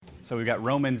So we've got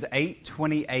Romans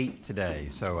 8:28 today.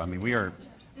 So,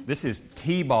 this is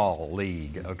T-ball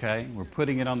league, okay? We're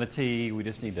putting it on the tee. We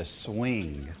just need to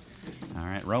swing. All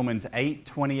right, Romans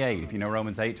 8:28. If you know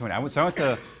Romans 8:28. I went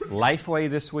to Lifeway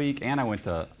this week, and I went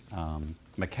to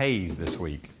McKay's this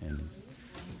week and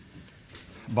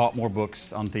bought more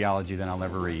books on theology than I'll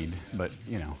ever read. But,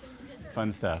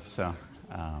 fun stuff. So,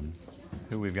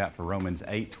 who we've got for Romans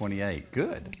 8:28.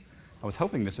 Good. I was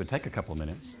hoping this would take a couple of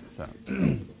minutes. So,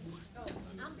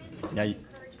 yeah,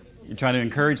 you're trying to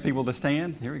encourage people to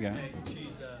stand? Here we go.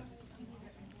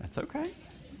 That's okay.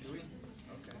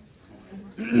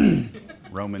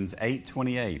 Romans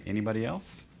 8:28. Anybody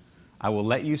else? I will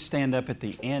let you stand up at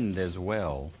the end as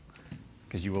well,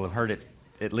 because you will have heard it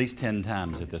at least 10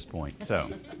 times at this point. So,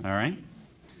 all right?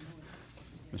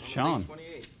 Mr. Sean.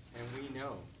 28. And we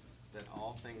know that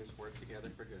all things work together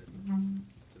for good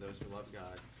to those who love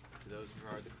God, to those who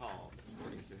are the called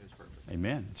according to His purpose.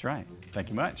 Amen. That's right. Thank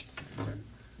you much. And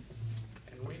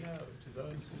we know to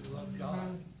those who love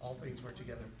God, all things work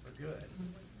together for good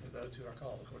to those who are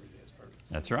called according to His purpose.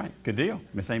 That's right. Good deal.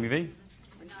 Miss Amy V.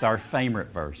 It's our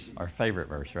favorite verse. Our favorite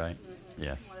verse, right?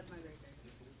 Yes. One of my very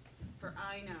favorite. For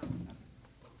I know.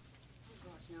 Oh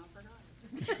gosh, now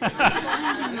I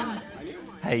forgot.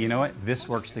 Hey, you know what? This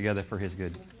works together for His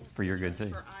good, for your good too.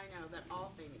 For I know that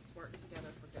all things work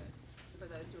together for good for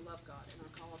those who love God and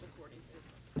are called according to His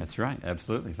purpose. That's right.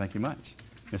 Absolutely. Thank you much.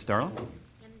 Miss Darla? And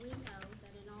we know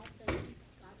that in all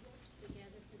things God works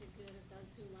together for the good of those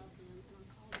who love Him and are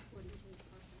called according to His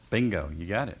purpose. Bingo. You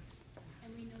got it.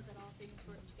 And we know that all things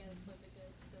work together for the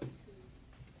good to those who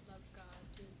love God,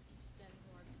 to them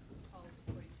who are called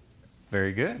according to His purpose.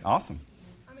 Very good. Awesome.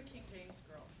 I'm a King James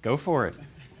girl. Go for it.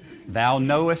 Thou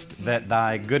knowest that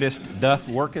thy goodest doth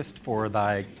workest for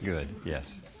thy good.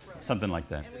 Yes. Something like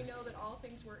that. And we know that all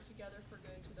things work together for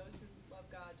good to those who love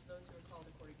God, to those who are called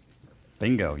according to His purpose.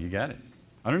 Bingo. You got it.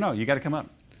 Oh, no. You got to come up.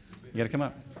 You got to come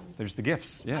up. There's the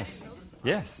gifts. Yes.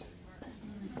 Yes.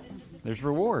 There's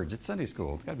rewards. It's Sunday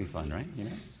school. It's got to be fun, right?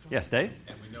 Yes, Dave?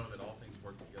 And we know that all things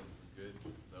work together for good to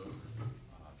those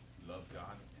who love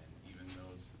God and even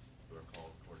those who are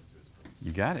called according to His purpose.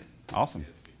 You got it. Awesome.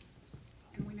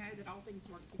 And we know that all things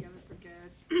work together for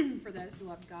good for those who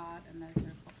love God and those who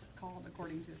are called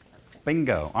according to His purpose.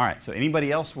 Bingo. All right. So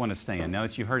anybody else want to stand now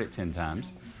that you've heard it 10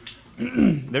 times?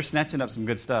 They're snatching up some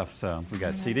good stuff. So we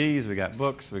got CDs, we got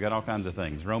books, we got all kinds of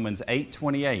things. Romans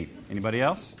 8:28. Anybody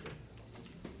else?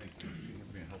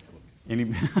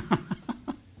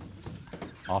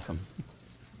 Awesome.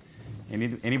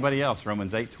 Anybody else?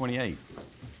 Romans 8:28.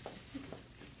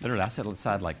 Literally, I set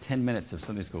aside like 10 minutes of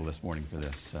Sunday school this morning for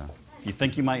this. So if you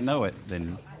think you might know it,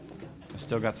 then I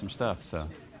still got some stuff.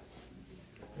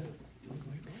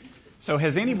 So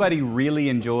has anybody really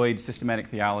enjoyed systematic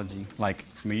theology?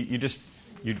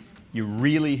 You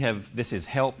really have, this has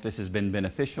helped, this has been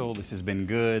beneficial, this has been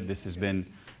good, this has been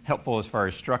helpful as far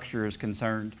as structure is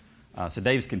concerned. So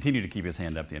Dave's continued to keep his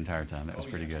hand up the entire time. That was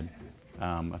pretty good.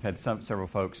 I've had several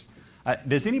folks.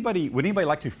 Would anybody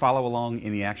like to follow along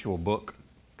in the actual book?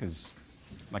 Because,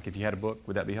 like, if you had a book,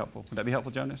 would that be helpful? Would that be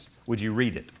helpful, Jonas? Would you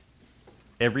read it?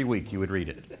 Every week you would read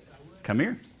it. Come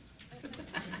here.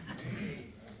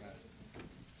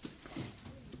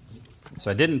 So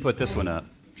I didn't put this one up.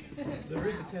 There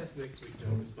is a test next week,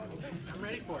 Jonas, by the way. I'm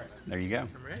ready for it. There you go.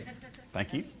 I'm ready.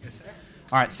 Thank you. Yes, sir.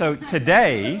 All right, so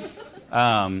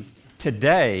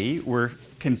today we're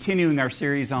continuing our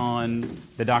series on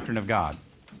the doctrine of God.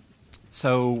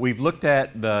 So we've looked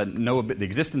at the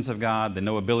existence of God, the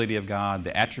knowability of God,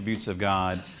 the attributes of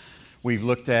God. We've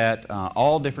looked at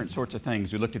all different sorts of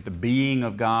things. We looked at the being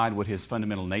of God, what His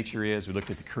fundamental nature is. We looked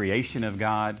at the creation of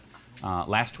God.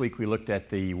 Last week we looked at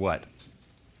the what?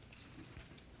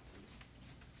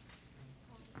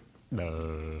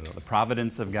 The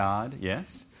providence of God,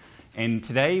 yes. And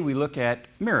today we look at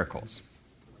miracles.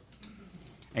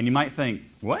 And you might think,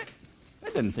 what?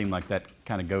 That doesn't seem like that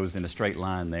kind of goes in a straight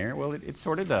line there. Well, it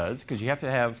sort of does, because you have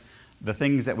to have the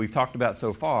things that we've talked about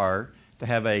so far to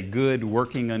have a good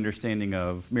working understanding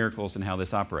of miracles and how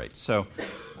this operates. So,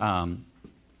 a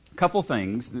couple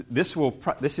things. This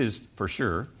is for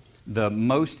sure the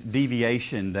most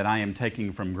deviation that I am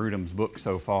taking from Grudem's book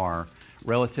so far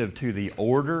relative to the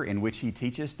order in which he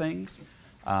teaches things.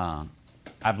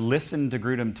 I've listened to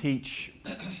Grudem teach,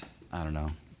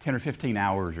 10 or 15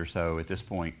 hours or so at this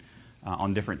point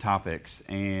on different topics,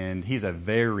 and he's a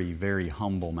very, very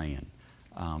humble man,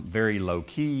 very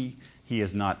low-key. He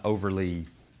is not overly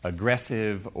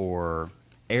aggressive or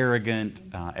arrogant,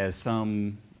 as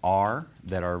some are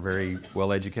that are very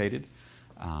well-educated.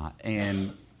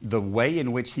 And the way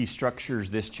in which he structures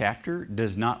this chapter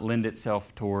does not lend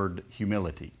itself toward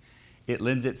humility. it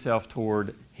lends itself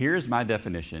toward, here's my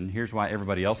definition, here's why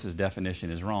everybody else's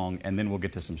definition is wrong, and then we'll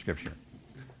get to some scripture.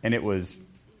 And it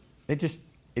just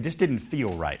didn't feel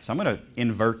right. So I'm going to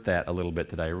invert that a little bit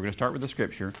today. We're going to start with the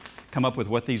scripture, come up with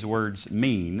what these words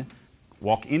mean,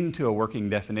 walk into a working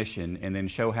definition, and then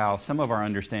show how some of our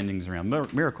understandings around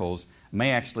miracles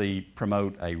may actually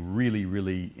promote a really,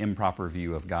 really improper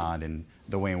view of God and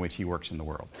the way in which He works in the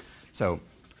world. So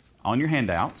on your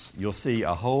handouts, you'll see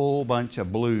a whole bunch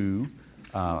of blue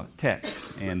text,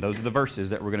 and those are the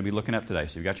verses that we're going to be looking up today.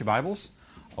 So you've got your Bibles?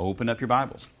 Open up your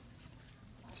Bibles.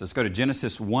 So let's go to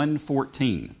Genesis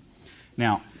 1:14.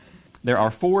 Now, there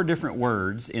are 4 different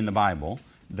words in the Bible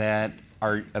that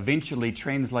are eventually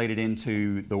translated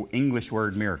into the English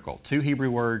word miracle. 2 Hebrew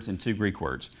words and 2 Greek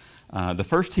words. The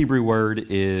first Hebrew word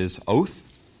is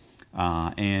oath,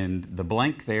 and the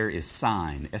blank there is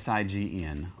sign,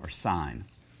 S-I-G-N, or sign.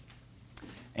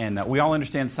 And we all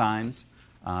understand signs.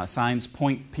 Signs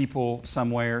point people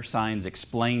somewhere. Signs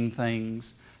explain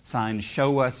things. Signs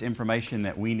show us information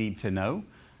that we need to know.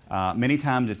 Many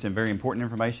times it's very important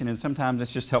information, and sometimes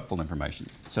it's just helpful information.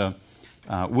 So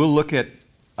we'll look at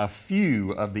a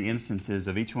few of the instances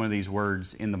of each one of these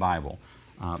words in the Bible.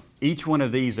 Each one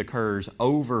of these occurs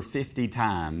over 50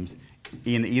 times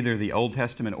in either the Old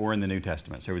Testament or in the New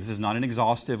Testament. So this is not an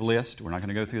exhaustive list. We're not going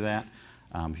to go through that.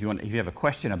 If you have a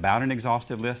question about an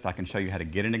exhaustive list, I can show you how to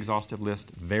get an exhaustive list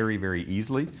very, very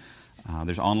easily.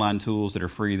 There's online tools that are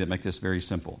free that make this very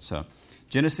simple. So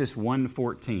Genesis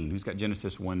 1:14. Who's got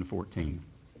Genesis 1:14?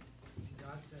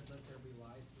 God said, "Let there be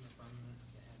lights in the firmament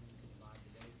of the heavens to divide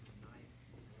the day from the night,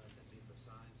 and let them be for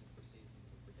signs and for seasons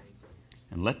and for days and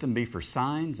years." And let them be for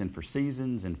signs and for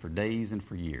seasons and for days and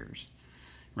for years.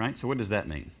 Right? So what does that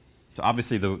mean? So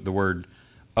obviously the word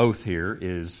oath here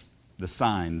is the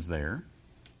signs there.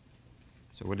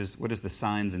 So what is the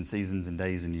signs and seasons and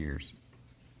days and years?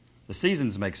 The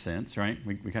seasons make sense, right?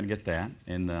 We kind of get that.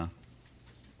 And the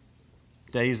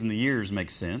days and the years make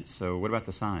sense. So what about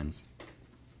the signs?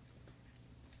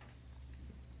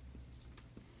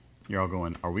 You're all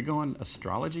going, are we going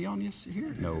astrology on this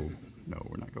here? No,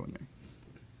 we're not going there.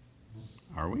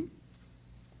 Are we?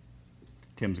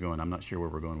 Tim's going, I'm not sure where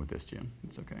we're going with this, Jim.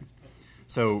 It's okay.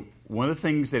 So one of the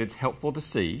things that it's helpful to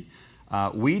see,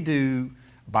 we do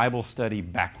Bible study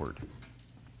backward.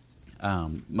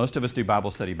 Most of us do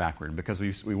Bible study backward because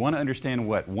we want to understand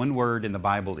what one word in the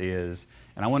Bible is,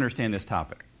 and I want to understand this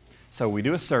topic. So we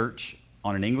do a search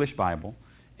on an English Bible,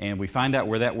 and we find out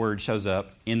where that word shows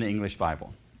up in the English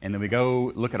Bible. And then we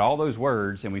go look at all those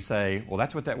words, and we say, well,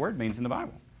 that's what that word means in the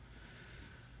Bible.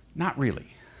 Not really.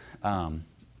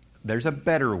 There's a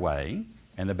better way,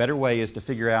 and the better way is to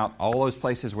figure out all those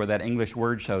places where that English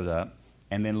word shows up,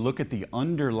 and then look at the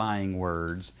underlying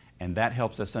words, and that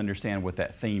helps us understand what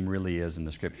that theme really is in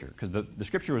the Scripture. Because the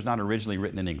Scripture was not originally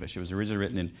written in English. It was originally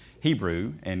written in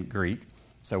Hebrew and Greek.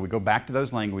 So we go back to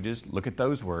those languages, look at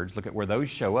those words, look at where those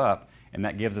show up, and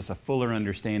that gives us a fuller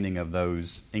understanding of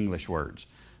those English words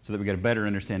so that we get a better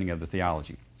understanding of the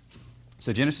theology.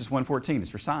 So Genesis 1:14 is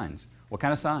for signs. What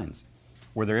kind of signs?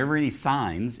 Were there ever any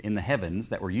signs in the heavens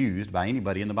that were used by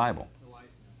anybody in the Bible?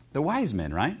 The wise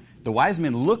men, right? The wise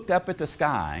men looked up at the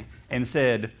sky and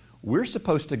said, we're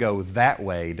supposed to go that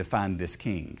way to find this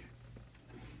king.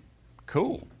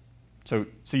 Cool. So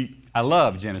I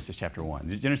love Genesis chapter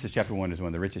 1. Genesis chapter 1 is one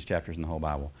of the richest chapters in the whole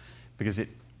Bible because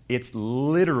it's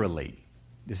literally,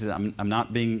 I'm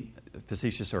not being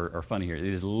facetious or funny here, it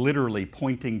is literally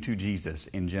pointing to Jesus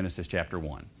in Genesis chapter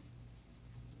 1.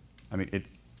 I mean,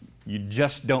 you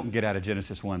just don't get out of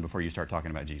Genesis 1 before you start talking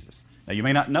about Jesus. Now, you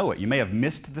may not know it. You may have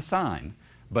missed the sign,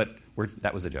 but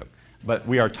that was a joke. But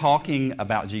we are talking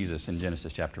about Jesus in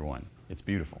Genesis chapter 1. It's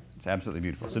beautiful. It's absolutely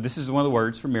beautiful. So this is one of the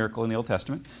words for miracle in the Old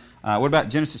Testament. What about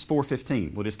Genesis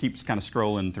 4:15? We'll just keep kind of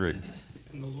scrolling through.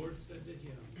 And the Lord said to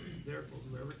him, therefore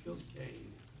whoever kills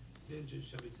Cain, vengeance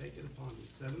shall be taken upon him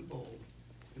sevenfold.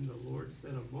 And the Lord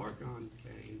set a mark on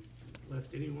Cain,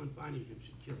 lest anyone finding him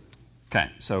should kill him. Okay,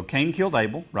 so Cain killed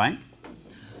Abel, right?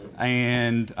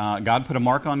 And God put a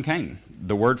mark on Cain.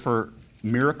 The word for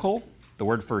miracle, the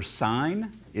word for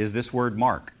sign, is this word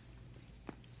mark.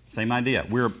 Same idea.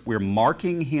 We're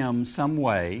marking him some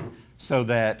way so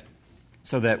that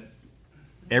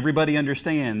everybody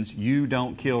understands you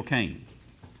don't kill Cain.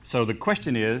 So the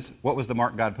question is, what was the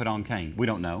mark God put on Cain? We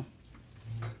don't know.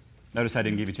 Notice I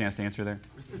didn't give you a chance to answer there.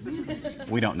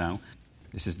 We don't know.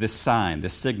 This is this sign,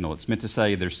 this signal. It's meant to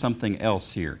say there's something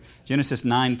else here. Genesis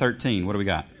 9:13. What do we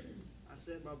got? I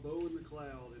set my bow in the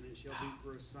cloud, and it shall be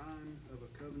for a sign of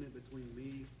a covenant between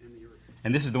me and the earth.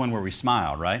 And this is the one where we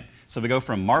smile, right? So we go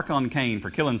from mark on Cain for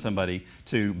killing somebody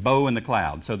to bow in the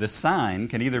cloud. So this sign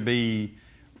can either be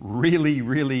really,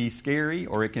 really scary,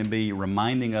 or it can be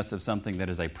reminding us of something that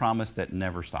is a promise that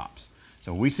never stops.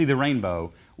 So when we see the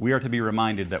rainbow, we are to be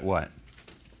reminded that what?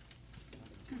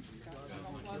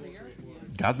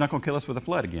 God's not going to kill us with a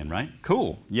flood again, right?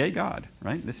 Cool. Yay, God,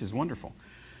 right? This is wonderful.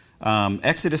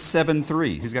 Exodus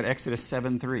 7:3. Who's got Exodus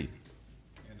 7:3?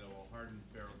 And I will harden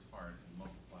Pharaoh's heart and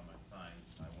multiply my signs,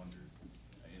 my wonders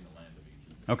in the land of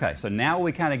Egypt. Okay, so now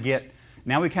we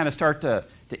kind of start to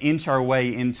inch our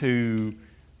way into,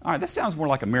 all right, that sounds more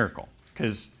like a miracle.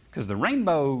 Because the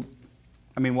rainbow,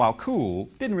 I mean, while cool,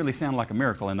 didn't really sound like a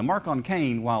miracle. And the mark on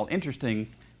Cain, while interesting,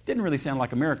 didn't really sound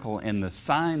like a miracle. And the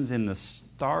signs in the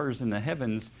stars in the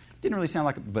heavens didn't really sound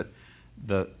like it. But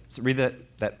so read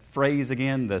that phrase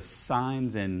again, the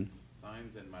signs and...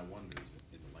 Signs and my wonders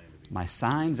in the land of Egypt. My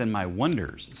signs and my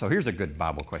wonders. So here's a good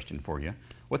Bible question for you.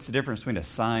 What's the difference between a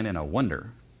sign and a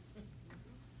wonder?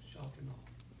 Shock and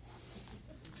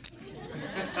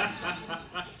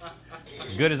awe.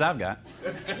 As good as I've got.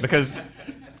 Because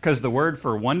the word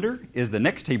for wonder is the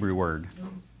next Hebrew word.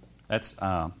 That's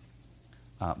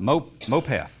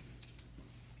mopeth.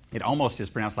 It almost is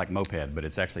pronounced like moped, but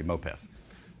it's actually mopeth.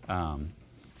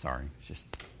 Sorry, it's just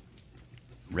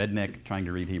redneck trying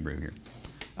to read Hebrew here.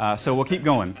 So we'll keep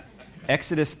going.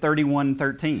 Exodus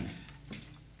 31:13.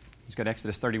 Let's go to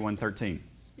Exodus 31:13.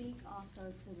 Speak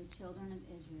also to the children of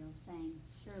Israel, saying,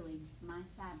 Surely my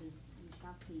Sabbaths you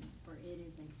shall keep, for it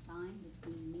is a sign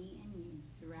between me and you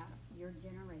throughout your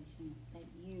generations, that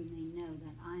you may know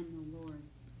that I am the Lord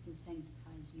who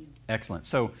sanctifies you. Excellent.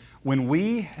 So when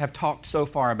we have talked so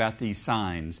far about these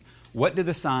signs, what do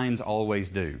the signs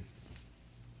always do?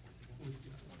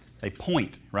 They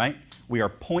point, right? We are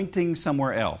pointing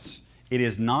somewhere else. It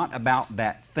is not about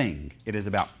that thing. It is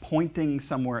about pointing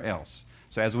somewhere else.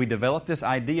 So as we develop this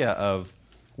idea of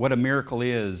what a miracle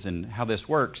is and how this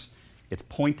works, it's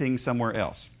pointing somewhere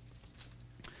else.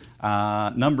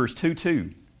 Numbers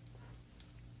 2:2.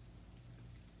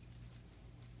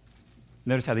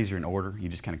 Notice how these are in order. You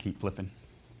just kind of keep flipping.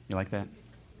 You like that?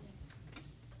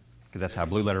 Because that's how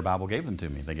Blue Letter Bible gave them to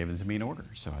me. They gave them to me in order.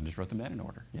 So I just wrote them down in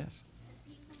order. Yes.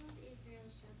 The people of Israel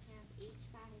shall count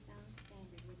each by his own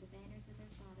standard with the banners of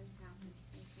their fathers' houses.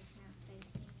 They shall count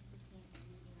facing the tent and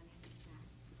meeting on every side.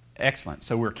 Excellent.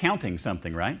 So we're counting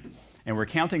something, right? And we're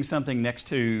counting something next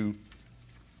to,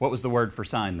 what was the word for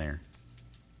sign there?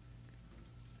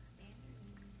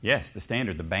 Yes, the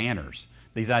standard, the banners.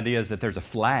 These ideas that there's a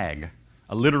flag,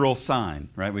 a literal sign,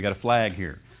 right? We got a flag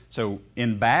here. So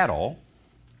in battle,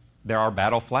 there are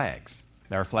battle flags.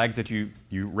 There are flags that you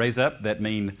raise up that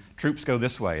mean troops go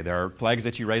this way. There are flags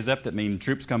that you raise up that mean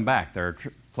troops come back. There are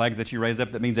flags that you raise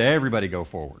up that means everybody go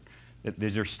forward.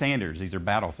 These are standards. These are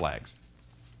battle flags.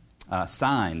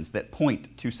 Signs that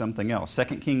point to something else.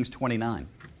 2 Kings 29. Are they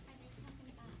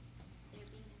talking about there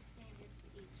being a standard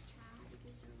for each tribe of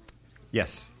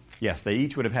Israel? Yes, they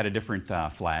each would have had a different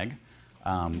flag.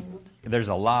 There's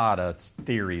a lot of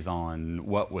theories on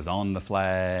what was on the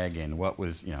flag and what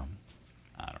was,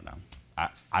 I don't know.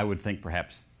 I would think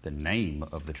perhaps the name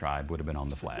of the tribe would have been on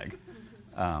the flag.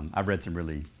 I've read some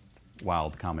really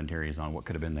wild commentaries on what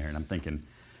could have been there, and I'm thinking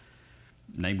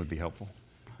name would be helpful.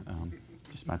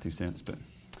 Just my 2 cents. But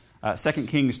 2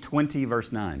 Kings 20,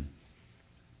 verse 9.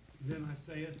 Then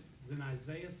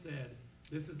Isaiah said,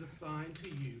 This is a sign to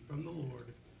you from the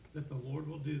Lord, that the Lord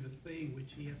will do the thing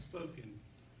which he has spoken.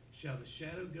 Shall the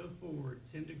shadow go forward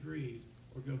 10 degrees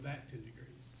or go back 10 degrees?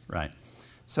 Right.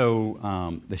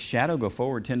 So the shadow go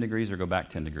forward 10 degrees or go back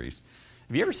 10 degrees.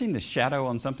 Have you ever seen the shadow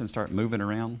on something start moving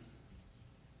around?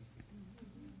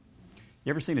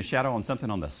 You ever seen a shadow on something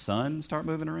on the sun start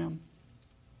moving around?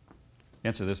 The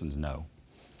answer to this one's no.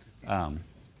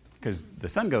 Because the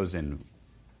sun goes in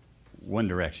one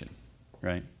direction,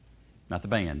 right? Not the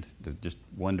band, just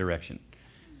one direction.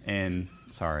 And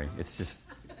sorry, it's just,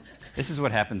 this is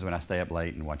what happens when I stay up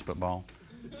late and watch football.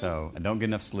 So I don't get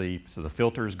enough sleep, so the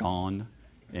filter's gone,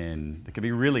 and it can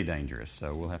be really dangerous.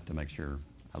 So we'll have to make sure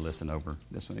I listen over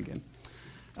this one again.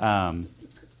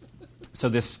 So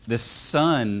this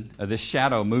sun, this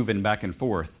shadow moving back and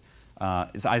forth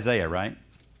is Isaiah, right?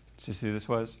 Is this who this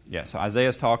was? Yeah, so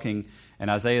Isaiah's talking, and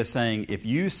Isaiah's saying, if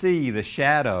you see the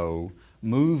shadow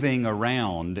moving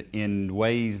around in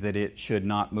ways that it should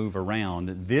not move around,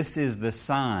 this is the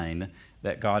sign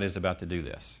that God is about to do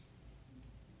this.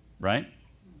 Right?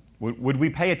 Would we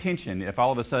pay attention if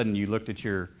all of a sudden you looked at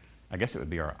your, I guess it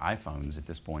would be our iPhones at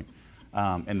this point,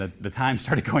 and the time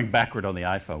started going backward on the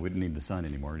iPhone. We didn't need the sun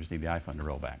anymore. We just need the iPhone to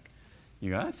roll back.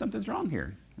 You go, something's wrong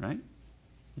here, right?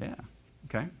 Yeah,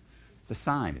 okay. It's a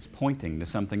sign. It's pointing to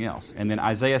something else. And then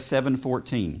Isaiah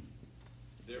 7:14.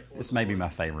 This may be my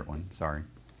favorite one. Sorry.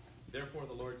 Therefore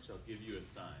the Lord shall give you a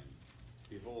sign.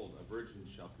 Behold, a virgin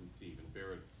shall conceive and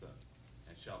bear a son,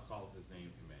 and shall call his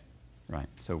name Emmanuel. Right.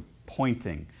 So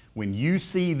pointing. When you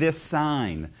see this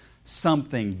sign,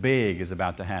 something big is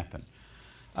about to happen.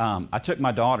 I took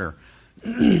my daughter,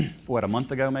 a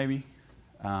month ago maybe?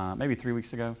 Maybe 3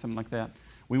 weeks ago, something like that.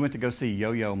 We went to go see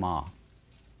Yo-Yo Ma.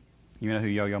 You know who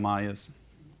Yo-Yo Ma is?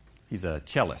 He's a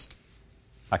cellist.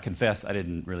 I confess I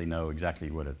didn't really know exactly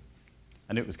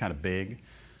I knew it was kind of big.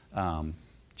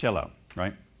 Cello,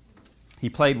 right? He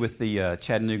played with the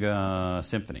Chattanooga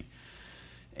Symphony.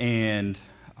 And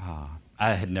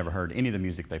I had never heard any of the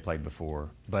music they played before,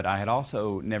 but I had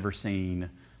also never seen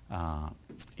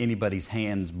anybody's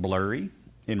hands blurry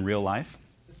in real life.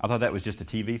 I thought that was just a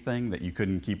TV thing that you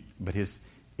couldn't keep, but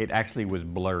it actually was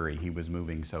blurry. He was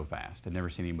moving so fast. I'd never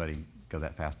seen anybody go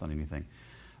that fast on anything.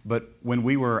 But when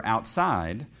we were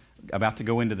outside, about to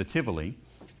go into the Tivoli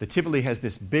has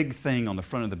this big thing on the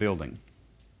front of the building.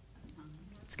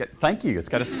 Thank you. It's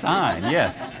got a sign.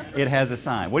 Yes, it has a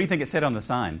sign. What do you think it said on the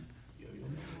sign?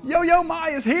 Yo-Yo Ma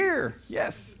is here.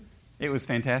 Yes, it was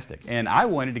fantastic. And I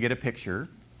wanted to get a picture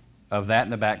of that in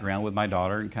the background with my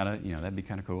daughter and kind of, that'd be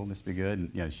kind of cool. This would be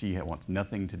good. And, she wants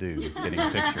nothing to do with getting a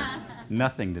picture.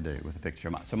 Nothing to do with a picture.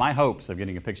 So my hopes of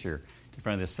getting a picture in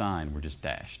front of this sign were just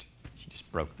dashed. She just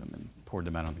broke them and poured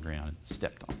them out on the ground and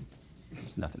stepped on them.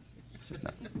 It's nothing. It's just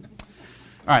nothing.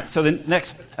 All right, so the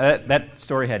next, that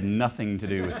story had nothing to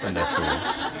do with Sunday school.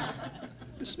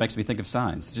 It just makes me think of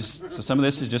signs. So some of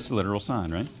this is just a literal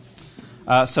sign, right?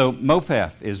 So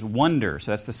Mopheth is wonder,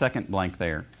 so that's the second blank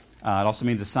there. It also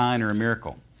means a sign or a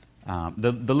miracle.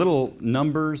 The little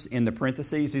numbers in the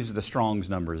parentheses, these are the Strong's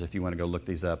numbers if you want to go look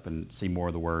these up and see more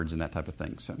of the words and that type of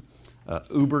thing. So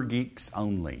uber geeks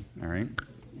only, all right?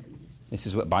 This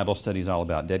is what Bible study is all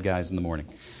about, dead guys in the morning.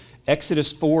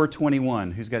 Exodus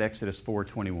 4:21. Who's got Exodus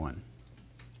 4:21?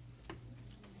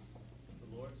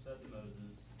 The Lord said to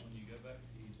Moses, when you go back to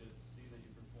Egypt, see that you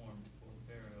perform before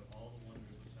Pharaoh all the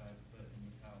wonders which I have put in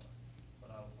your power. But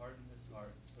I will harden his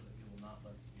heart so that he will not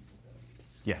let the people go.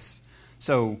 Yes.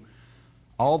 So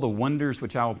all the wonders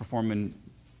which I will perform in,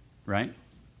 right?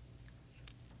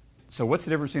 So what's the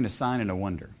difference between a sign and a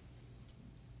wonder?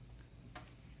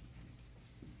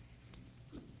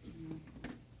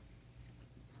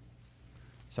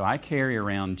 So I carry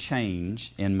around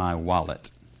change in my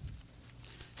wallet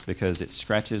because it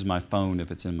scratches my phone if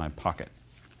it's in my pocket.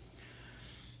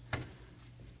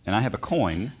 And I have a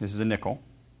coin. This is a nickel.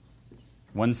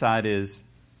 One side is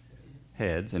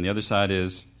heads, and the other side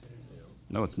is...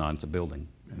 No, it's not. It's a building.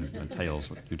 And there's no tails,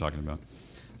 what you're talking about.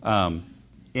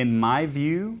 In my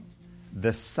view,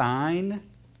 the sign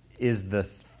is the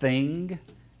thing,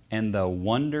 and the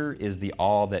wonder is the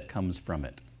awe that comes from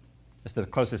it. That's the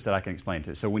closest that I can explain to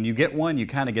it. So when you get one, you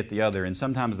kind of get the other. And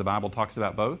sometimes the Bible talks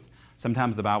about both.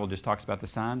 Sometimes the Bible just talks about the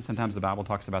sign. Sometimes the Bible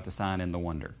talks about the sign and the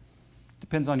wonder.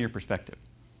 Depends on your perspective.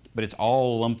 But it's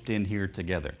all lumped in here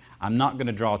together. I'm not going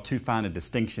to draw too fine a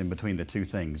distinction between the two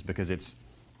things because it's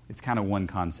kind of one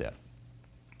concept.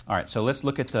 All right, so let's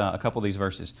look at a couple of these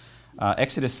verses.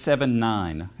 Exodus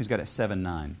 7:9. Who's got it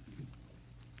 7:9?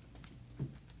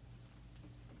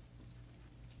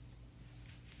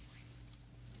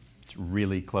 It's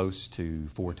really close to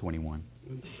 4:21.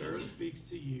 When Pharaoh speaks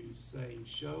to you, saying,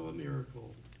 show a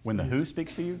miracle. When the who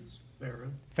speaks to you?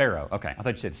 Pharaoh. Pharaoh. Okay, I thought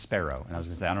you said sparrow, and I was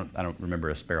going to say I don't remember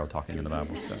a sparrow talking in the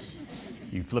Bible. So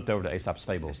you flipped over to Aesop's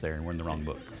Fables there, and we're in the wrong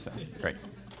book. So great.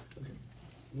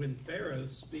 When Pharaoh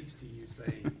speaks to you,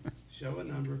 saying, show a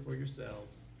number for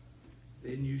yourselves,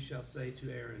 then you shall say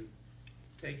to Aaron,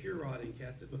 take your rod and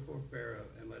cast it before Pharaoh,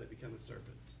 and let it become a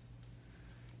serpent.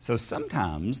 So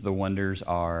sometimes the wonders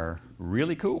are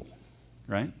really cool,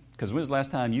 right? Because when was the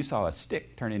last time you saw a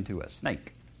stick turn into a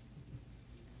snake?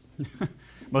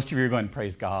 Most of you are going,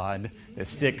 praise God, that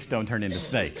sticks don't turn into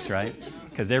snakes, right?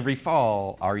 Because every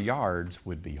fall, our yards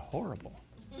would be horrible.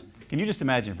 Can you just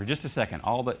imagine for just a second,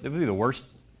 it would be the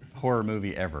worst horror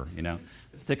movie ever,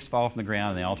 Sticks fall from the ground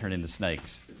and they all turn into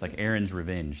snakes. It's like Aaron's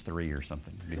Revenge 3 or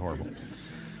something. It'd be horrible.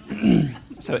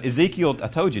 So Ezekiel, I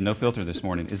told you, no filter this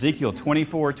morning. Ezekiel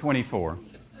 24:24.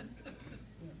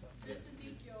 This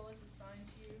Ezekiel is a sign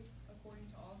to you. According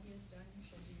to all he has done, you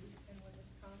shall do. And when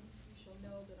this comes, you shall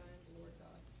know that I am the Lord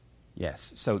God.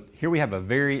 Yes. So here we have a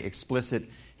very explicit,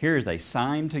 here is a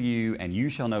sign to you, and you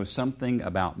shall know something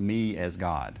about me as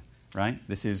God. Right?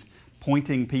 This is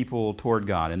pointing people toward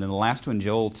God. And then the last one,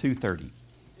 Joel 2:30.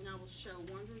 And I will show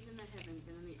wonders in the heavens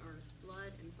and in the earth,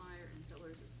 blood and fire and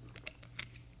pillars of smoke.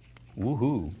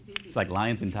 Woohoo. It's like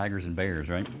lions and tigers and bears,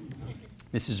 right?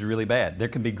 This is really bad. There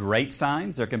can be great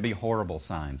signs. There can be horrible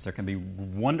signs. There can be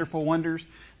wonderful wonders.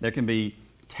 There can be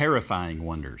terrifying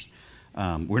wonders.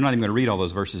 We're not even going to read all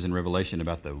those verses in Revelation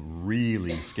about the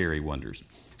really scary wonders.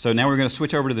 So now we're going to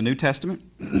switch over to the New Testament.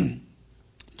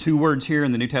 2 words here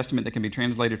in the New Testament that can be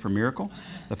translated for miracle.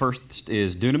 The first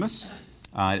is dunamis.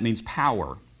 It means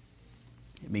power.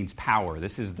 It means power.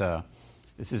 This is the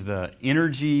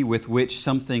energy with which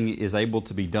something is able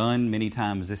to be done. Many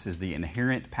times this is the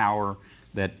inherent power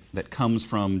that comes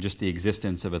from just the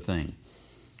existence of a thing.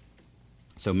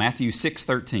 So Matthew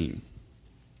 6:13.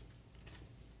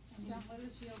 Don't let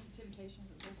us yield to temptation,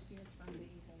 but rescue us from the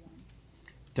evil one.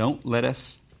 Don't let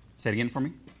us, say it again for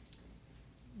me.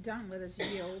 Don't let us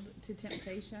yield to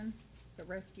temptation, but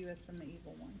rescue us from the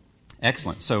evil one.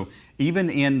 Excellent. So even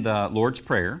in the Lord's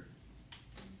Prayer,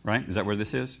 right? Is that where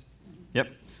this is?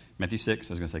 Yep. Matthew 6.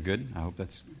 I was going to say good. I hope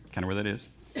that's kind of where that is.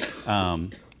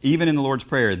 Even in the Lord's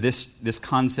Prayer, this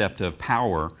concept of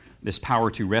power, this power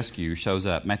to rescue, shows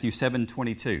up. Matthew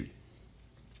 7:22.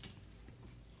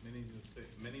 Many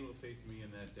will say to me in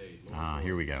that day, Lord,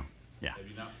 Here we go. Yeah. have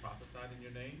you not prophesied in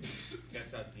your name,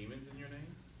 cast out demons in your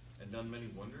name, and done many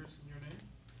wonders in your name?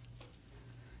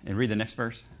 And read the next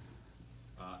verse.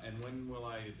 And when will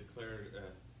I declare,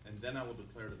 and then I will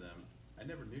declare to them, I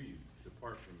never knew you.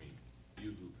 Depart from me,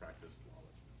 you who practice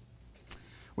lawlessness.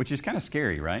 Which is kind of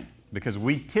scary, right? Because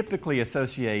we typically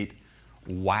associate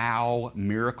wow,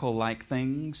 miracle-like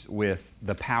things with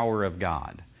the power of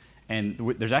God. And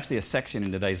there's actually a section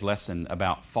in today's lesson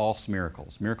about false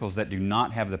miracles, miracles that do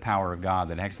not have the power of God,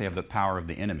 that actually have the power of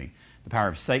the enemy, the power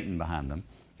of Satan behind them.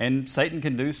 And Satan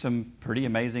can do some pretty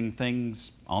amazing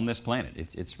things on this planet.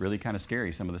 It's really kind of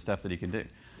scary, some of the stuff that he can do.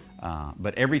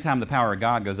 But every time the power of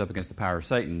God goes up against the power of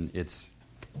Satan, it's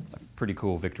a pretty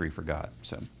cool victory for God.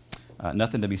 So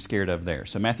nothing to be scared of there.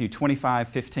 So Matthew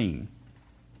 25:15.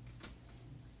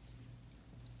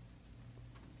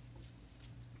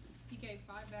 He gave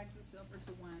 5 bags of silver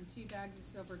to one, 2 bags of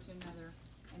silver to another,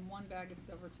 and 1 bag of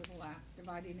silver to the last,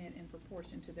 dividing it in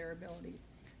proportion to their abilities.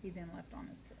 He then left on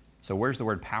his trip. So where's the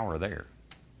word power there?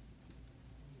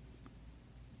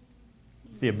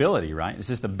 It's the ability, right? It's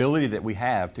just the ability that we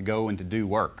have to go and to do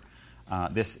work.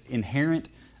 This inherent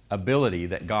ability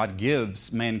that God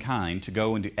gives mankind to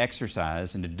go and to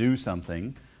exercise and to do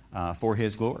something for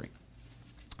His glory.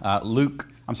 Mark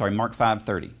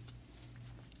 5:30.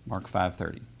 Mark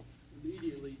 5:30.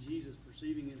 Immediately Jesus,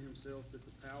 perceiving in himself that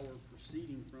the power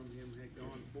proceeding from him had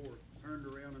gone forth, turned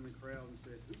around in the crowd and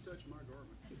said, Who touched my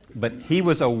garment? But he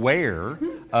was aware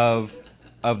of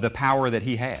the power that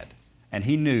he had. And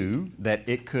he knew that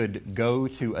it could go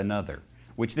to another,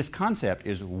 which this concept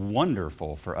is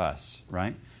wonderful for us,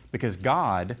 right? Because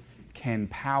God can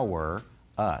power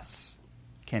us,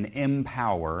 can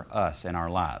empower us in our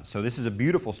lives. So this is a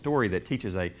beautiful story that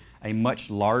teaches a much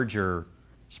larger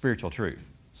spiritual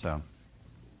truth. So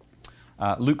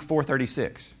Luke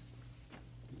 4:36.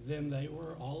 Then they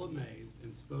were all amazed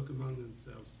and spoke among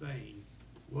themselves, saying,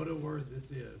 What a word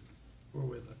this is! For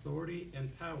with authority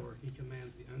and power he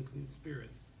commands the unclean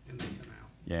spirits, and they come out.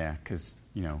 Yeah, because,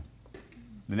 the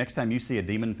next time you see a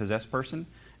demon-possessed person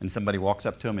and somebody walks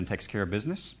up to them and takes care of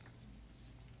business,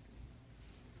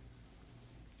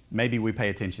 maybe we pay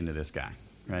attention to this guy,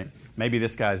 right? Maybe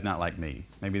this guy's not like me.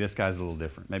 Maybe this guy's a little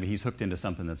different. Maybe he's hooked into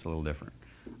something that's a little different.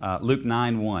 Luke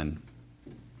 9:1.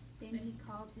 Then he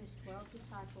called his 12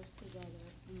 disciples together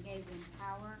and gave them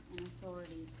power and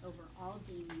authority over all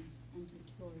demons and to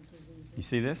cure diseases. You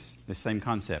see this? This same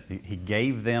concept. He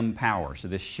gave them power. So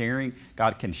this sharing,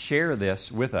 God can share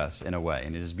this with us in a way,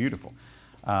 and it is beautiful.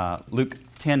 Luke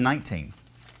 10:19.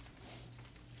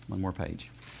 One more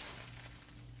page.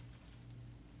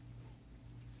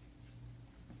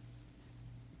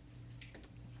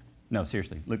 No,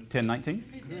 seriously. Luke 10:19.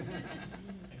 Again,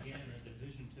 a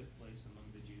division took place among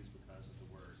the Jews because of the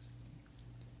word.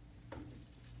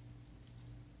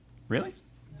 Really?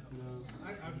 No,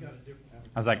 I've got a different.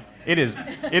 I was like, it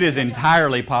is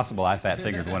entirely possible I fat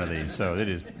fingered one of these. So it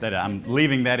is that I'm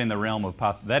leaving that in the realm of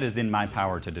possible. That is in my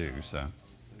power to do. So.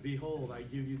 Behold, I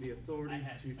give you the authority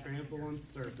to trample on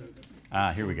serpents.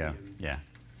 Here we go. scorpions, Yeah.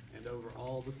 And over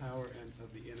all the power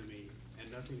of the enemy,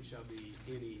 and nothing shall be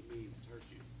any means to hurt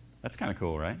you. That's kind of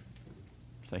cool, right?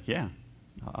 It's like, yeah,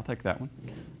 I'll take that one.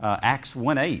 Acts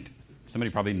 1:8.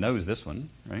 Somebody probably knows this one,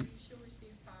 right? You shall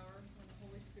receive power when the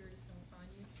Holy Spirit is come upon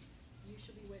you. You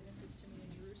shall be witnesses to me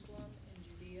in Jerusalem, in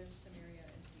Judea, and Samaria,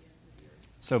 and to the ends of the earth.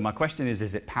 So my question is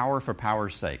it power for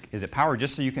power's sake? Is it power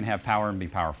just so you can have power and be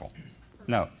powerful?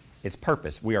 No, it's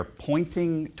purpose. We are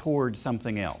pointing toward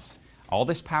something else. All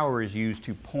this power is used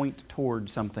to point toward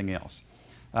something else.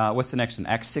 What's the next one?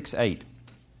 Acts 6:8.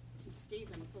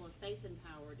 Stephen, full of faith and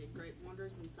power, did great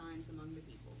wonders and signs among the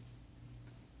people.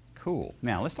 Cool.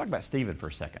 Now, let's talk about Stephen for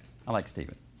a second. I like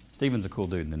Stephen. Stephen's a cool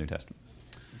dude in the New Testament.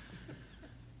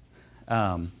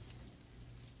 I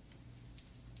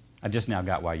just now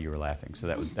got why you were laughing, so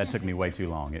that took me way too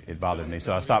long. It bothered me,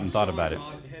 so I stopped and thought about it.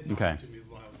 Okay.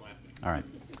 All right.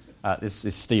 This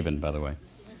is Stephen, by the way.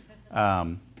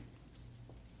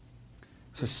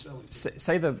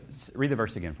 Read the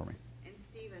verse again for me. And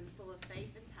Stephen, full of faith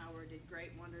and power, did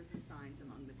great wonders and signs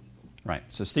among the people. Right.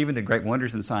 So Stephen did great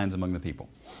wonders and signs among the people.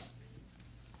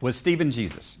 Was Stephen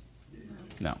Jesus?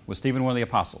 No. Was Stephen one of the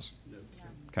apostles? No.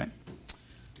 Okay.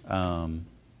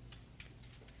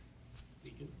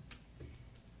 Deacon.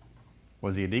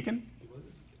 Was he a deacon? He was a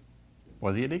deacon.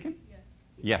 Was he a deacon? Yes.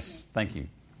 Yes. Thank you.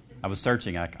 I was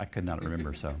searching. I could not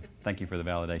remember, so thank you for the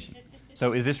validation.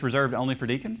 So is this reserved only for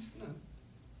deacons? No.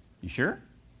 You sure?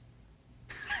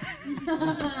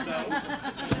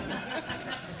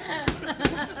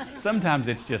 Sometimes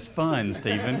it's just fun,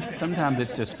 Stephen. Sometimes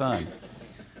it's just fun.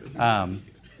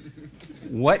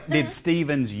 What did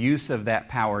Stephen's use of that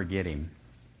power get him?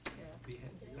 He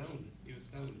was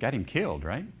stoned. Got him killed,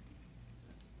 right?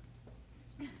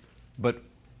 But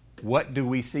what do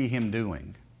we see him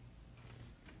doing?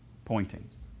 Pointing.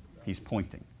 He's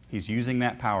pointing. He's using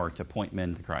that power to point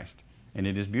men to Christ. And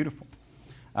it is beautiful.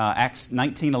 Acts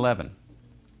 19:11.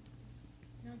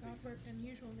 Now God worked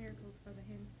unusual miracles by the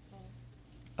hands of Paul.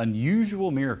 Unusual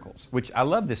miracles, which I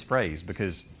love this phrase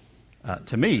because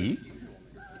to me,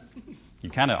 you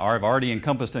kind of have already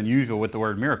encompassed unusual with the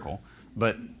word miracle,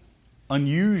 but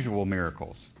unusual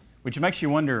miracles, which makes you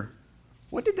wonder,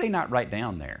 what did they not write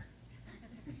down there?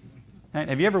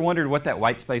 Have you ever wondered what that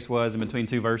white space was in between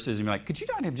two verses? And you're like, could you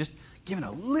not have just given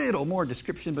a little more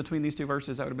description between these two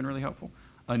verses? That would have been really helpful.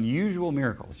 Unusual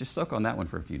miracles. Just soak on that one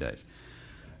for a few days.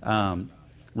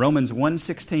 Romans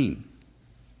 1:16.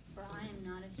 For I am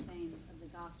not ashamed of the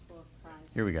gospel of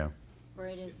Christ. Here we go. For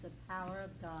it is the power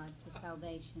of God to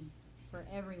salvation for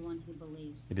everyone who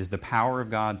believes. It is the power of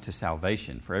God to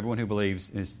salvation for everyone who believes.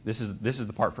 This is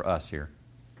the part for us here.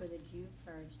 For the Jew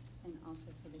first and also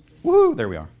for the Greek. Woo! There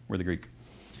we are. We're the Greek.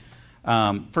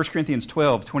 1 Corinthians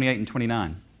 12:28 and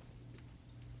 29.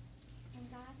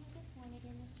 And God has appointed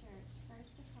in the church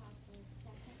first apostles,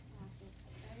 second prophets,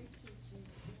 third teachers,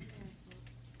 then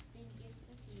miracles, then gifts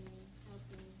of healing,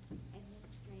 helping,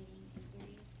 administrating, and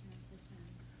various kinds of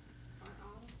tongues. Are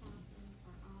all apostles,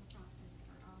 are all prophets,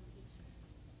 are all teachers?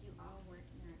 Do all work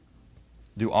miracles?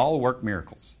 Do all work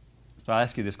miracles? So I'll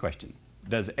ask you this question.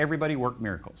 Does everybody work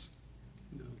miracles?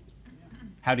 No.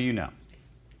 How do you know?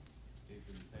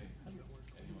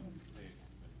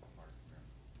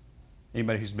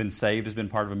 Anybody who's been saved has been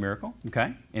part of a miracle?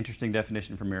 Okay. Interesting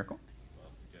definition for miracle. Well,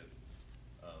 because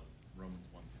of Romans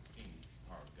 1:16, it's the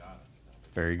power of God unto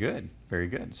salvation. Very good. Very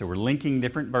good. So we're linking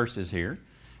different verses here.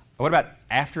 What about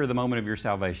after the moment of your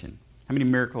salvation? How many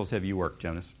miracles have you worked,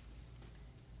 Jonas?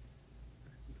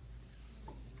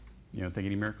 You don't think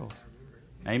any miracles?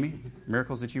 Amy,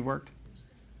 miracles that you've worked?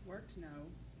 Worked, no.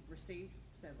 Received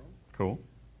several. Cool.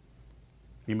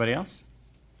 Anybody else?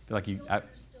 Feel like you...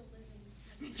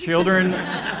 Children,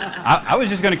 I was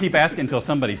just going to keep asking until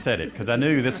somebody said it because I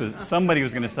knew somebody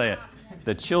was going to say it.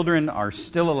 The children are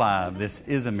still alive. This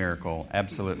is a miracle,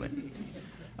 absolutely.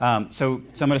 So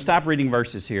I'm going to stop reading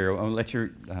verses here. I'll let you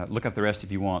look up the rest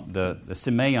if you want. The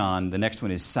Simeon, the next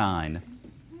one is sign.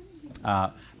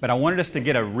 But I wanted us to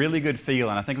get a really good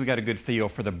feel, and I think we got a good feel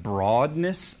for the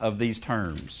broadness of these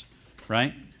terms,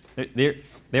 right?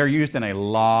 They're used in a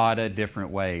lot of different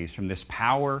ways, from this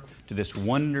power to this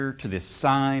wonder to this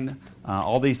sign,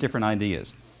 all these different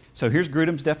ideas. So here's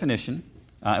Grudem's definition,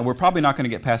 and we're probably not going to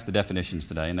get past the definitions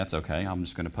today, and that's okay. I'm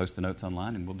just going to post the notes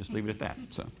online, and we'll just leave it at that.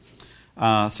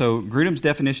 So Grudem's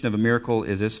definition of a miracle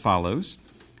is as follows.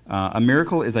 A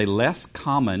miracle is a less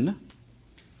common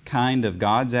kind of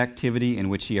God's activity in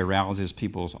which He arouses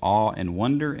people's awe and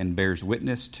wonder and bears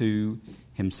witness to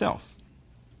Himself.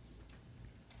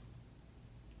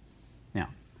 Now,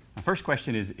 my first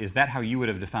question is that how you would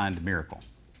have defined miracle?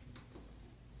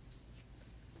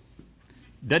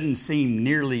 Doesn't seem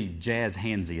nearly jazz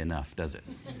handsy enough, does it?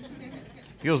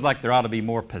 Feels like there ought to be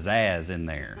more pizzazz in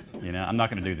there. You know, I'm not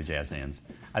going to do the jazz hands.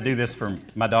 I do this for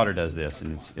my daughter does this,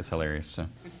 and it's hilarious. So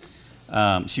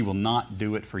she will not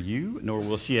do it for you, nor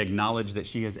will she acknowledge that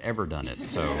she has ever done it.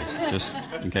 So just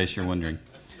in case you're wondering.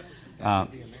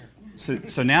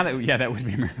 So now that that would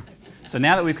be a miracle. So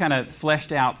now that we've kind of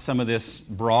fleshed out some of this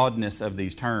broadness of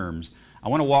these terms, I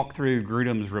want to walk through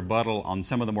Grudem's rebuttal on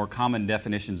some of the more common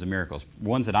definitions of miracles,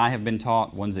 ones that I have been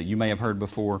taught, ones that you may have heard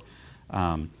before.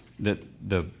 The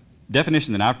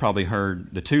definition that I've probably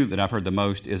heard, the two that I've heard the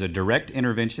most, is a direct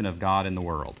intervention of God in the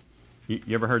world.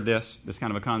 You ever heard this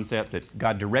kind of a concept that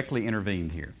God directly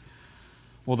intervened here?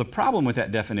 Well, the problem with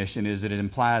that definition is that it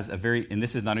implies a very, and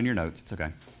this is not in your notes, it's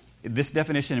okay. This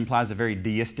definition implies a very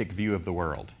deistic view of the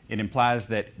world. It implies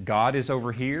that God is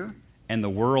over here and the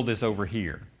world is over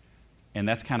here. And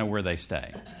that's kind of where they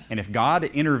stay. And if God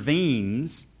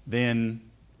intervenes, then,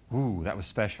 ooh, that was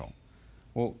special.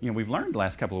 Well, we've learned the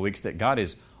last couple of weeks that God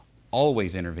is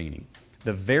always intervening.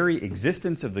 The very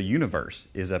existence of the universe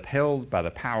is upheld by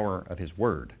the power of His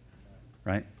Word,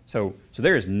 right? So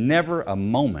there is never a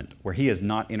moment where He is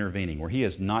not intervening, where He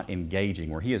is not engaging,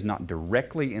 where He is not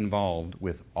directly involved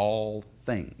with all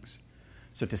things.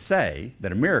 So to say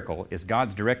that a miracle is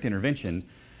God's direct intervention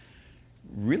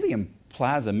really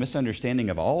implies a misunderstanding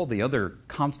of all the other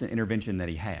constant intervention that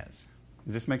He has.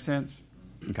 Does this make sense?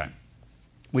 Okay.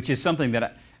 Which is something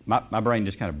that my brain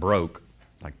just kind of broke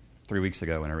like 3 weeks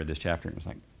ago when I read this chapter, and it was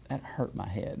like, that hurt my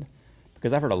head.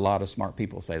 Because I've heard a lot of smart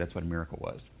people say that's what a miracle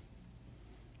was.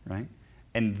 Right?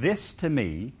 And this, to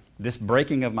me, this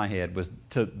breaking of my head was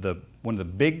one of the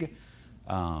big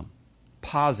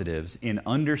positives in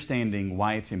understanding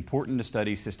why it's important to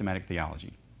study systematic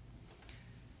theology.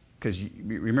 Because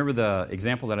you remember the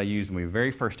example that I used when we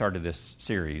very first started this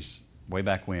series, way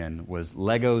back when, was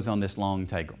Legos on this long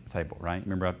table, right?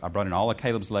 Remember, I brought in all of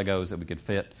Caleb's Legos that we could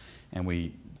fit, and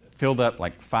we filled up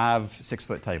like 5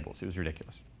 6-foot tables. It was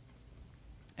ridiculous.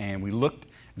 And we looked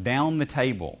down the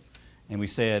table, and we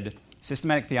said,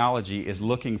 systematic theology is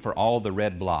looking for all the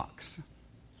red blocks,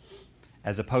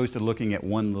 as opposed to looking at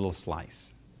one little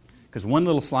slice. Because one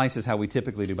little slice is how we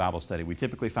typically do Bible study. We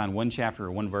typically find one chapter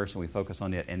or one verse and we focus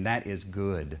on it, and that is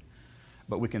good.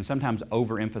 But we can sometimes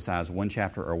overemphasize one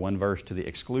chapter or one verse to the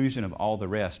exclusion of all the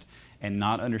rest and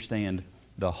not understand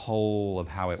the whole of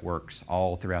how it works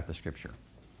all throughout the Scripture.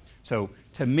 So,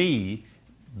 to me,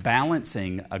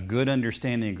 balancing a good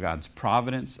understanding of God's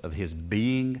providence, of His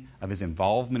being, of His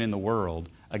involvement in the world,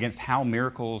 against how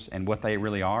miracles and what they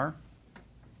really are,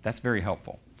 that's very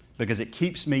helpful. Because it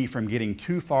keeps me from getting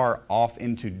too far off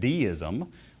into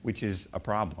deism, which is a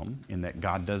problem in that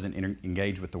God doesn't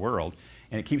engage with the world.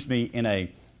 And it keeps me in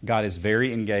a God is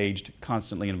very engaged,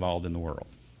 constantly involved in the world.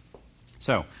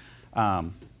 So,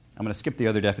 I'm going to skip the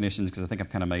other definitions because I think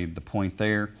I've kind of made the point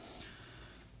there.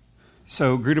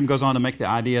 So Grudem goes on to make the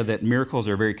idea that miracles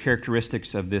are very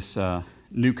characteristics of this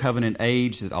New Covenant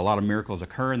age, that a lot of miracles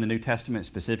occur in the New Testament,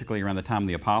 specifically around the time of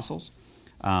the apostles.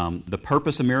 The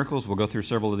purpose of miracles, we'll go through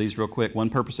several of these real quick. One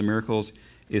purpose of miracles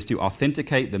is to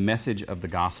authenticate the message of the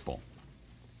gospel,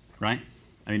 right?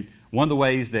 I mean, one of the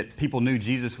ways that people knew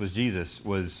Jesus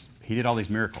was He did all these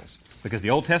miracles. Because the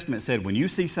Old Testament said when you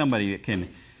see somebody that can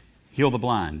heal the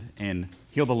blind and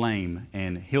heal the lame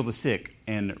and heal the sick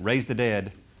and raise the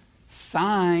dead,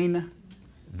 sign,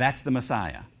 that's the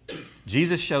Messiah.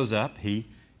 Jesus shows up, He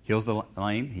heals the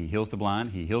lame, He heals the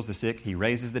blind, He heals the sick, He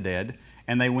raises the dead,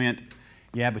 and they went,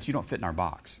 yeah, but you don't fit in our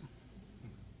box.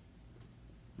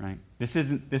 Right? This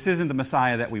isn't the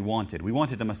Messiah that we wanted. We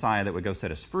wanted the Messiah that would go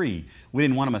set us free. We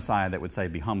didn't want a Messiah that would say,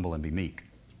 be humble and be meek.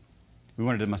 We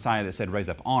wanted a Messiah that said, raise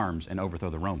up arms and overthrow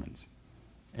the Romans.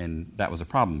 And that was a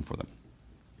problem for them.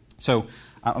 So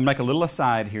I'm going to make a little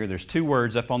aside here. There's 2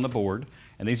 words up on the board,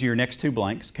 and these are your next 2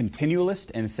 blanks,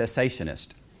 continualist and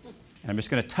cessationist. And I'm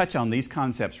just going to touch on these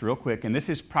concepts real quick. And this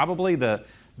is probably the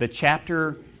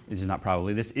chapter, this is not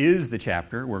probably, this is the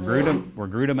chapter where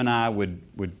Grudem and I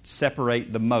would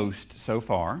separate the most so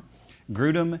far.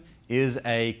 Grudem is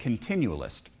a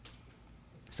continualist.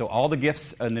 So all the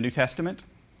gifts in the New Testament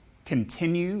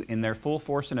continue in their full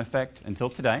force and effect until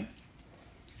today.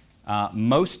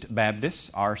 Most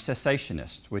Baptists are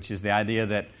cessationists, which is the idea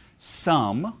that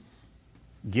some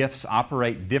gifts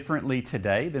operate differently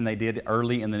today than they did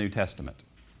early in the New Testament.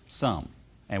 Some.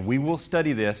 And we will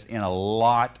study this in a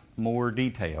lot more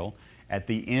detail at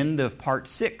the end of part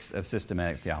 6 of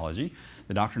Systematic Theology,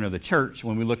 the Doctrine of the Church,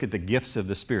 when we look at the gifts of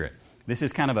the Spirit. This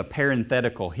is kind of a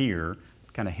parenthetical here,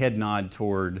 kind of head nod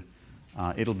toward,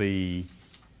 it'll be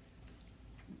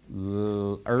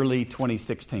early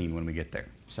 2016 when we get there.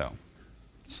 So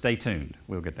stay tuned.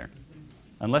 We'll get there.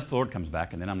 Unless the Lord comes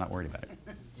back, and then I'm not worried about it.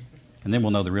 And then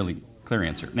we'll know the really clear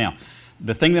answer. Now,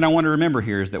 the thing that I want to remember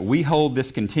here is that we hold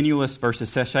this continualist versus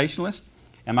cessationist.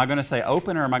 Am I going to say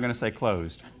open or am I going to say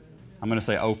closed? I'm going to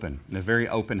say open, in a very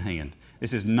open hand.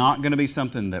 This is not going to be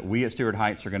something that we at Stewart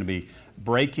Heights are going to be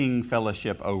breaking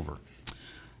fellowship over.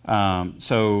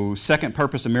 So second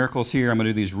purpose of miracles here, I'm going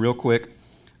to do these real quick,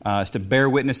 is to bear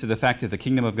witness to the fact that the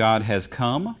kingdom of God has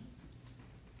come.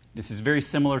 This is very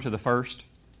similar to the first.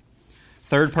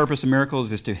 Third purpose of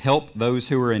miracles is to help those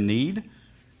who are in need.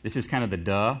 This is kind of the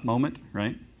duh moment,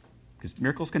 right? Because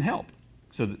miracles can help.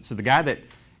 So the guy that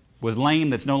was lame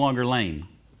that's no longer lame.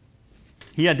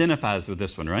 He identifies with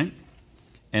this one, right?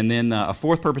 And then a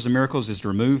fourth purpose of miracles is to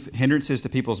remove hindrances to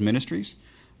people's ministries.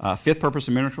 Fifth purpose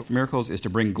of miracles is to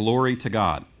bring glory to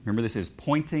God. Remember, this is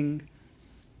pointing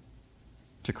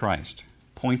to Christ.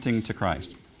 Pointing to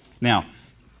Christ. Now,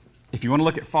 if you want to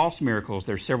look at false miracles,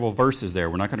 there's several verses there.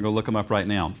 We're not going to go look them up right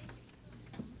now.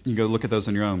 You can go look at those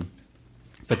on your own.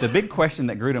 But the big question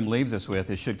that Grudem leaves us with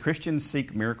is, should Christians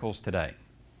seek miracles today?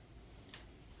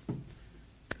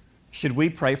 Should we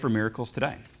pray for miracles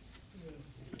today?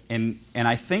 And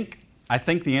I think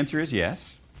the answer is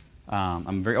yes.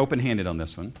 I'm very open-handed on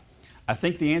this one. I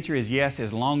think the answer is yes,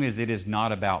 as long as it is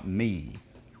not about me,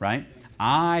 right?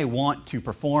 I want to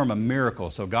perform a miracle,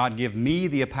 so God give me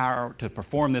the power to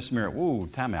perform this miracle. Ooh,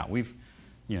 time out.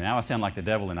 Now I sound like the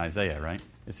devil in Isaiah, right?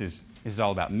 This is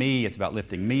all about me. It's about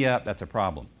lifting me up. That's a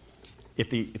problem. If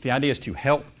the idea is to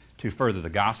help, to further the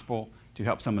gospel, to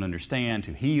help someone understand,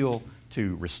 to heal,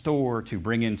 to restore, to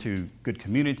bring into good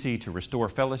community, to restore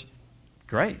fellowship,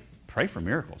 great. Pray for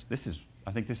miracles.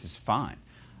 I think this is fine.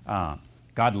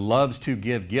 God loves to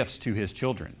give gifts to His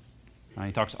children.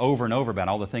 He talks over and over about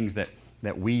all the things that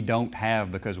we don't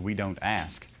have because we don't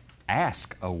ask.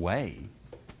 Ask away,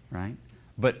 right?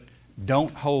 But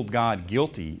don't hold God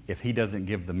guilty if He doesn't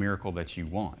give the miracle that you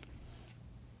want,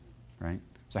 right?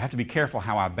 So I have to be careful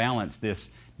how I balance this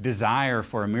desire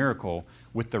for a miracle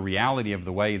with the reality of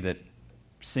the way that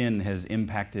sin has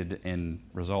impacted and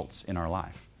results in our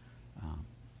life.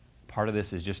 Part of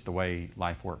this is just the way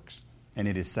life works. And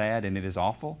it is sad and it is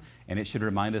awful, and it should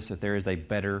remind us that there is a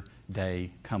better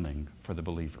day coming for the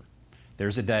believer.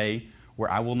 There's a day where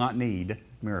I will not need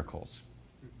miracles.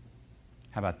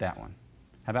 How about that one?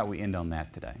 How about we end on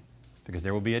that today? Because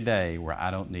there will be a day where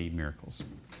I don't need miracles.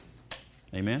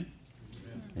 Amen?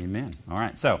 Amen. All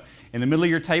right. So, in the middle of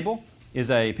your table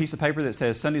is a piece of paper that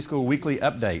says Sunday School Weekly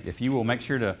Update. If you will make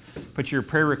sure to put your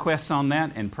prayer requests on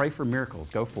that and pray for miracles,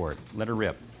 go for it. Let her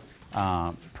rip.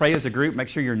 Pray as a group. Make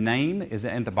sure your name is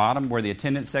at the bottom where the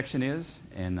attendance section is,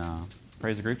 and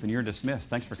pray as a group, and you're dismissed.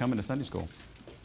 Thanks for coming to Sunday School.